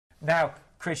Now,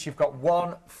 Chris, you've got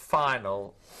one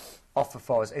final offer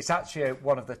for us. It's actually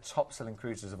one of the top-selling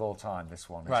cruises of all time, this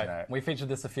one, isn't it? We featured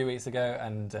this a few weeks ago,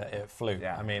 and it flew.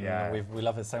 Yeah, I mean, we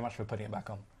love it so much we're putting it back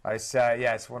on. It's,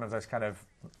 it's one of those kind of,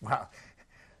 well,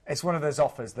 it's one of those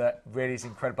offers that really is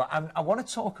incredible. And I want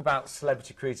to talk about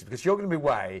Celebrity Cruises, because you're going to be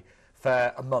away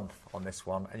for a month on this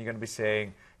one, and you're going to be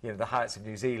seeing, you know, the heights of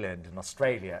New Zealand and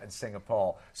Australia and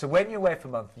Singapore. So when you're away for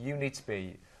a month, you need to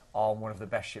be on one of the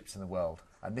best ships in the world.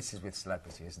 And this is with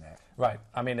Celebrity, isn't it? Right.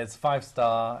 I mean, it's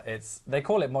 5-star. They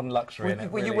call it modern luxury.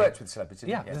 Well, you worked with Celebrity,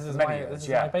 yeah, didn't you? This is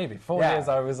my baby. 4 years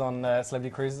I was on Celebrity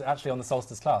Cruises, actually on the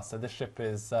Solstice class. So this ship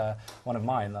is one of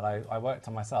mine that I worked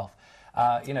on myself.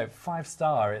 You know,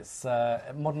 5-star. It's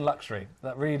modern luxury.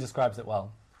 That really describes it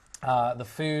well. The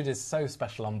food is so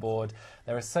special on board.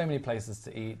 There are so many places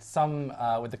to eat. Some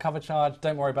with the cover charge,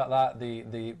 don't worry about that.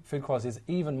 The food quality is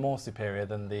even more superior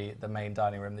than the main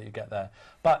dining room that you get there.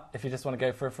 But if you just want to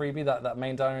go for a freebie, that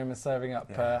main dining room is serving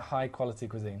up high quality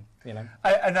cuisine, you know.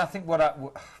 And I think what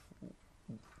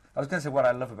I was going to say what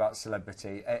I love about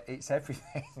Celebrity, it's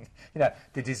everything. You know,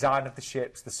 the design of the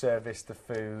ships, the service, the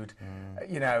food.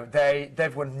 You know,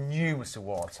 they've won numerous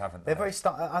awards, haven't they? They're very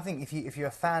I think if you're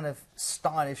a fan of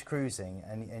stylish cruising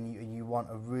and you want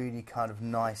a really kind of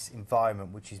nice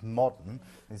environment which is modern,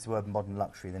 it's the word modern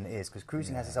luxury than it is, because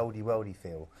cruising has this oldie worldy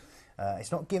feel.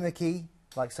 It's not gimmicky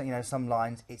like some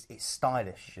lines. It's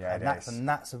stylish, and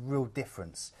that's a real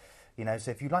difference. You know,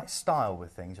 so if you like style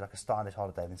with things, you like a stylish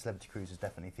holiday, then Celebrity Cruise is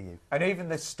definitely for you. And even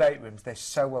the staterooms, they're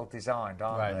so well designed,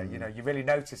 aren't they? You know, you really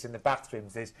notice in the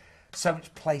bathrooms there's so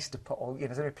much place to put all, you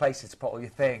know, so many places to put all your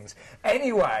things.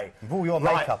 Anyway, with all your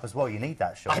makeup as well, you need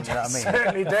that, Sean. You know what I mean?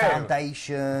 Certainly do.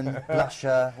 Foundation,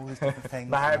 blusher, all these different things.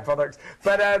 My hair products,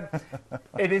 but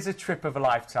it is a trip of a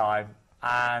lifetime,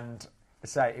 and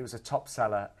say it was a top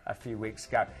seller a few weeks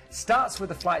ago. Starts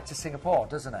with a flight to Singapore,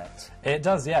 doesn't it? It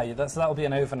does, yeah. So that'll be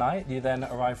an overnight. You then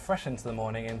arrive fresh into the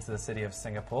morning into the city of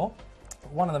Singapore,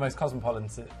 one of the most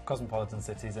cosmopolitan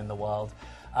cities in the world.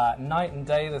 Night and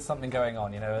day, there's something going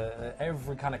on. You know,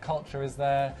 every kind of culture is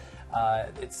there.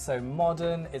 It's so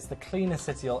modern. It's the cleanest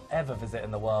city you'll ever visit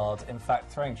in the world. In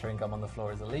fact, throwing chewing gum on the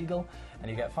floor is illegal, and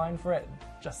you get fined for it.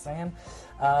 Just saying.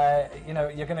 You know,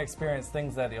 you're going to experience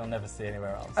things there that you'll never see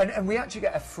anywhere else. And we actually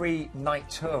get a free night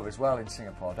tour as well in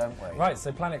Singapore, don't we? Right,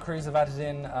 so Planet Cruise have added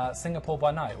in Singapore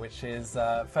by Night, which is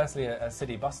firstly a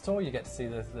city bus tour. You get to see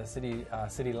the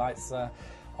city lights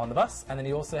on the bus, and then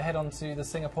you also head onto the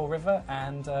Singapore River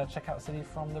and check out the city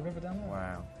from the river down there.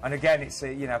 Wow. And again, it's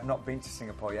you know, I've not been to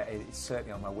Singapore yet. It's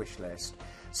certainly on my wish list.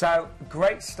 So,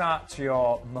 great start to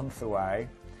your month away.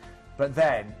 But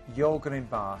then you're going to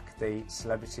embark the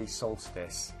Celebrity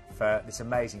Solstice for this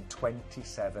amazing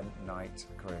 27-night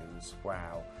cruise.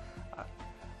 Wow.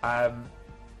 And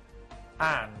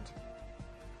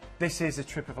this is a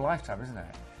trip of a lifetime, isn't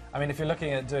it? I mean, if you're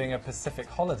looking at doing a Pacific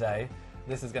holiday,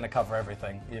 this is going to cover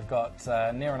everything. You've got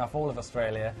near enough all of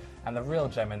Australia, and the real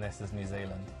gem in this is New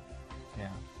Zealand. Yeah.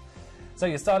 So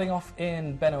you're starting off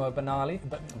in Bali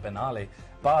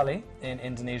in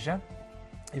Indonesia.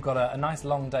 You've got a nice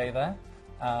long day there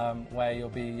where you'll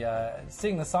be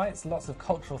seeing the sights, lots of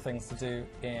cultural things to do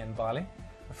in Bali.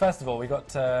 First of all, we've got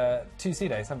 2 sea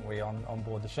days, haven't we, on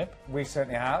board the ship? We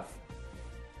certainly have.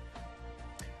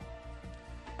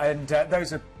 And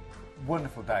those are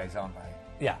wonderful days, aren't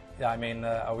they? Yeah. I mean,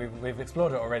 we've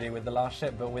explored it already with the last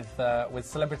ship, but with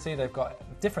Celebrity, they've got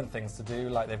different things to do,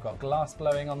 like they've got glass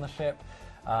blowing on the ship,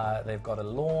 they've got a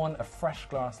lawn, a fresh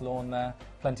glass lawn there,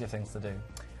 plenty of things to do.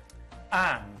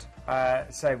 And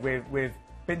so we've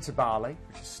been to Bali,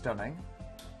 which is stunning.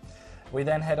 We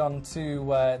then head on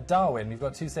to Darwin. You've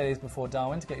got 2 days before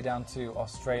Darwin to get you down to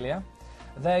Australia.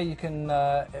 There you can,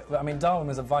 I mean, Darwin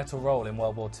was a vital role in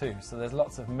World War II, so there's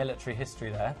lots of military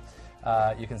history there.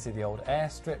 You can see the old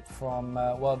airstrip from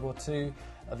World War II,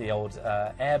 the old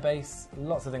air base,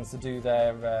 lots of things to do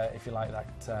there if you like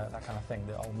that kind of thing,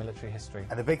 the old military history.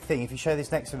 And the big thing, if you show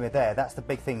this next to me there, that's the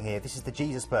big thing here. This is the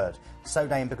Jesus bird, so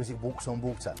named because it walks on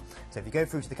water. So if you go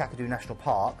through to the Kakadu National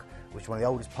Park, which is one of the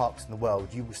oldest parks in the world,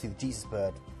 you will see the Jesus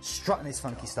bird strutting his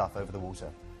funky stuff over the water.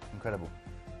 Incredible.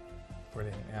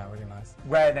 Brilliant, yeah, really nice.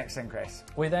 Where next then, Chris?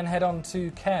 We then head on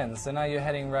to Cairns, so now you're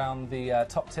heading around the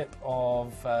top tip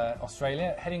of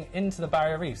Australia, heading into the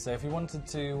Barrier Reef. So if you wanted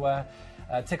to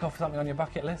tick off something on your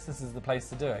bucket list, this is the place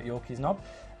to do it, Yorkeys Knob.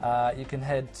 You can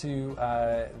head to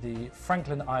the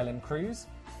Franklin Island cruise.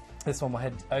 This one will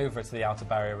head over to the Outer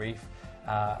Barrier Reef.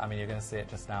 I mean, you're going to see it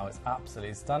just now, it's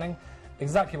absolutely stunning.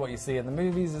 Exactly what you see in the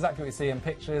movies, exactly what you see in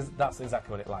pictures, that's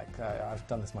exactly what it's like. I've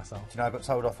done this myself. Do you know, I got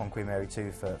told off on Queen Mary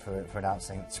 2 for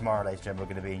announcing tomorrow, ladies and gentlemen,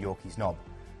 we're going to be in Yorkeys Knob.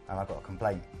 and I got a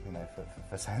complaint, you know,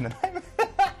 for saying the name.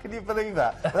 Can you believe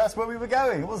that? But that's where we were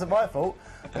going. It wasn't my fault.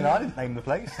 You know, I didn't name the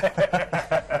place.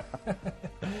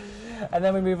 And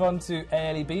then we move on to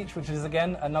Airlie Beach, which is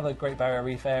again another Great Barrier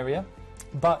Reef area.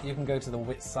 But you can go to the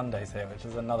Whitsundays here, which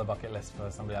is another bucket list for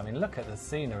somebody. I mean, look at the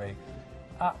scenery.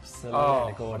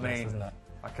 Absolutely gorgeous, isn't it?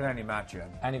 I can only imagine.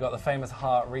 And you've got the famous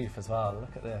Heart Reef as well.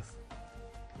 Look at this.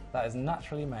 That is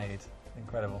naturally made.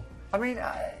 Incredible. I mean,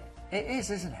 it is,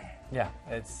 isn't it? Yeah,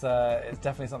 it's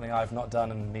definitely something I've not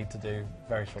done and need to do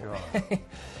very shortly.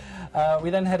 We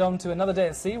then head on to another day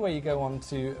at sea, where you go on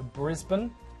to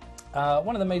Brisbane,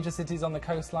 one of the major cities on the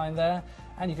coastline there,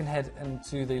 and you can head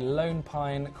into the Lone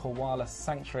Pine Koala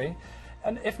Sanctuary.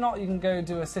 And if not, you can go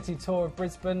do a city tour of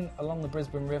Brisbane along the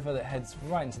Brisbane River that heads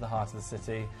right into the heart of the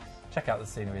city. Check out the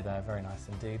scenery there, very nice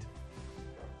indeed.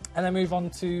 And then move on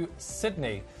to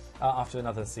Sydney after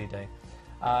another sea day.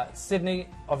 Sydney,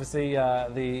 obviously,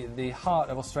 the heart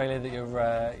of Australia that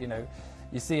you're,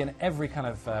 you see in every kind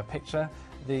of picture.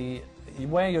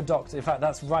 Where you're docked, in fact,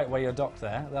 that's right where you're docked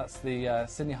there. That's the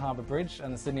Sydney Harbour Bridge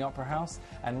and the Sydney Opera House,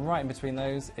 and right in between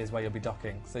those is where you'll be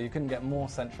docking. So you couldn't get more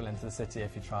central into the city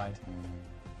if you tried.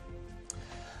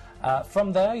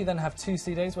 From there, you then have 2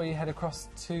 sea days where you head across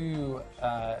to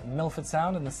Milford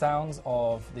Sound and the sounds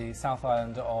of the South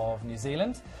Island of New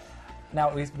Zealand.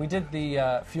 Now, we did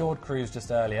the fjord cruise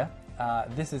just earlier.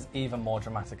 This is even more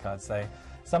dramatic, I'd say.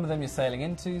 Some of them you're sailing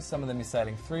into, some of them you're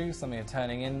sailing through, some of you're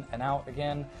turning in and out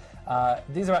again.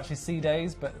 These are actually sea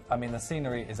days, but I mean the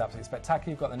scenery is absolutely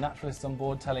spectacular. You've got the naturalists on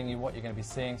board telling you what you're going to be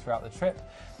seeing throughout the trip.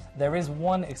 There is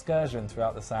one excursion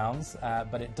throughout the Sounds,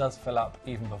 but it does fill up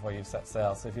even before you've set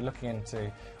sail. So if you're looking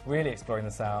into really exploring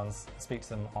the Sounds, speak to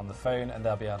them on the phone and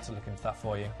they'll be able to look into that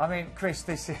for you. I mean, Chris,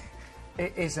 it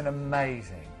is an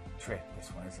amazing trip, this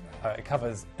one, isn't it? It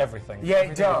covers everything. Yeah,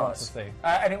 everything it you want to does. see.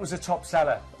 And it was a top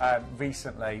seller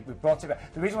recently. We brought it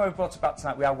back. The reason why we brought it back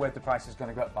tonight, we are worried the price is going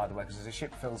to go up, by the way, because as the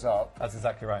ship fills up... That's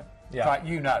exactly right. Yeah. Right,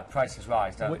 you know, prices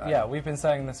rise, don't they? Yeah, we've been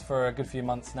saying this for a good few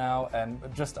months now, and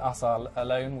just us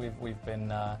alone, we've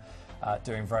been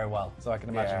doing very well. So I can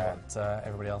imagine what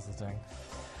everybody else is doing.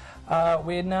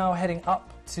 We're now heading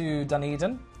up to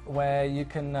Dunedin, where you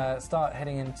can start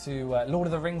heading into Lord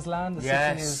of the Rings land. The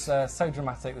city is so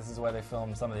dramatic. This is where they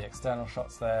filmed some of the external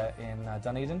shots there in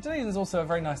Dunedin. Dunedin is also a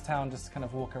very nice town just to kind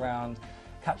of walk around,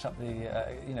 catch up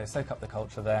the, soak up the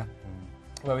culture there.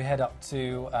 Where we head up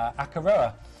to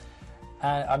Akaroa.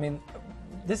 And I mean,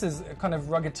 this is kind of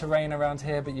rugged terrain around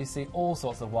here, but you see all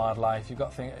sorts of wildlife. You've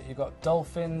got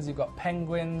dolphins, you've got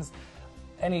penguins.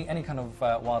 Any kind of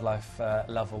wildlife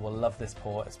lover will love this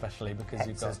port, especially because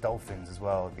you've got dolphins as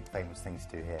well. A big famous thing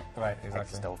to do here. Right,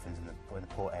 exactly. Dolphins in the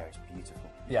port area. It's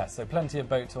beautiful. Yeah, so plenty of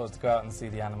boat tours to go out and see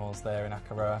the animals there in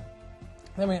Akaroa.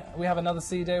 Then we have another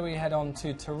sea day where you head on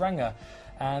to Tauranga,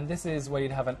 and this is where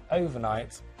you'd have an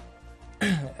overnight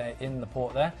in the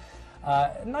port there.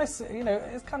 Nice,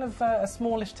 it's kind of a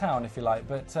smallish town, if you like,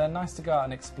 but nice to go out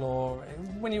and explore.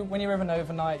 When you're even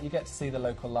overnight, you get to see the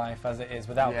local life as it is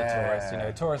without the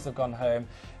tourists. Tourists have gone home.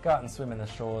 Go out and swim in the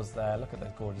shores there. Look at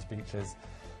those gorgeous beaches.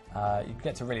 You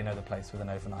get to really know the place with an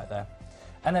overnight there.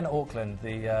 And then Auckland,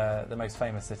 the most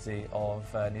famous city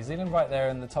of New Zealand, right there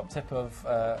in the top tip of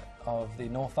the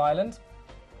North Island.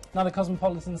 Another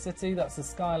cosmopolitan city. That's the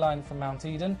skyline from Mount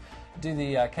Eden. Do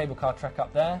the cable car trek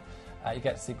up there. You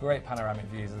get to see great panoramic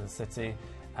views of the city,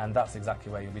 and that's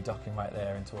exactly where you'll be docking right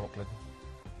there into Auckland.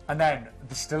 And then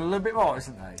there's still a little bit more,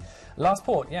 isn't there? Last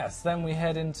port, yes. Then we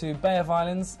head into Bay of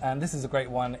Islands, and this is a great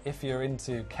one if you're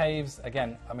into caves.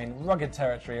 Again, I mean, rugged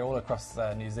territory all across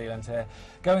New Zealand here.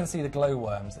 Go and see the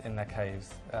glowworms in their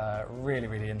caves. Really,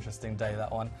 really interesting day,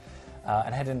 that one.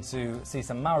 And head in to see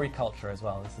some Maori culture as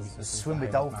well. This is swim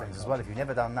with dolphins as well. If you've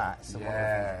never done that, it's one of the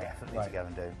things definitely to go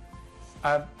and do.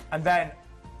 And then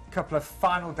couple of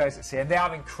final days at sea, and they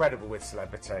are incredible with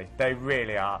Celebrity. They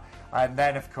really are. And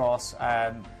then, of course,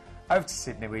 over to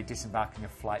Sydney, we're disembarking a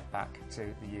flight back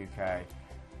to the UK.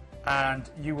 And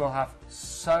you will have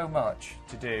so much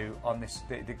to do on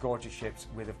the gorgeous ships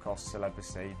with, of course,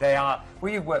 Celebrity. They are...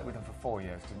 Well, you worked with them for 4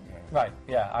 years, didn't you? Right,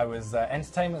 yeah. I was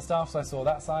entertainment staff, so I saw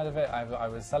that side of it. I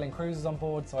was selling cruises on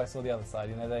board, so I saw the other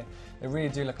side. They really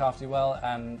do look after you well,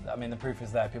 and, I mean, the proof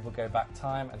is there. People go back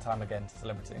time and time again to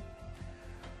Celebrity.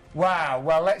 Wow,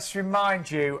 well, let's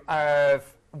remind you of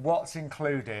what's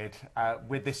included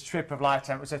with this trip of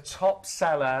lifetime. It was a top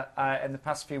seller in the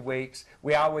past few weeks.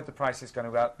 We are with the prices going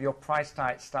to go up. Your price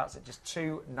tag starts at just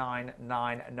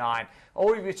 $2,999.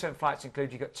 All your return flights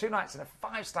include, you've got 2 nights in a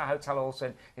 5-star hotel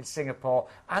also in Singapore,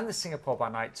 and the Singapore by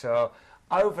night tour.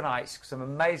 overnights, some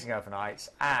amazing overnights,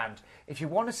 and if you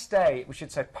want to stay, we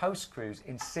should say post-cruise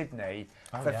in Sydney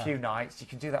for a few nights, you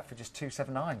can do that for just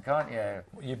 $279, can't you?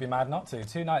 You'd be mad not to.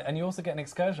 2 nights, and you also get an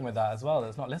excursion with that as well.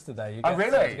 That's not listed there. You get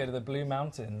really? to go to the Blue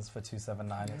Mountains for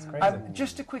 $279. It's crazy.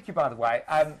 Just a quickie, by the way,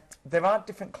 there are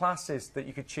different classes that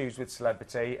you could choose with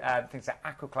Celebrity, things like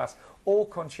Aqua Class or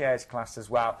Concierge Class as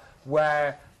well,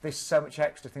 where there's so much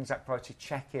extra, things like priority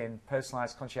check-in,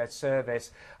 personalised concierge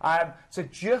service. So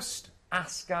just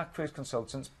ask our cruise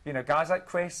consultants, you know, guys like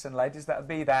Chris and ladies that will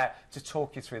be there to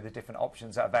talk you through the different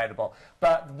options that are available.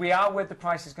 But we are with the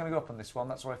price is going to go up on this one.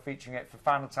 That's why we're featuring it for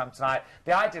final time tonight.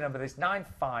 The ID number is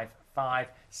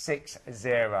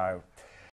 95560.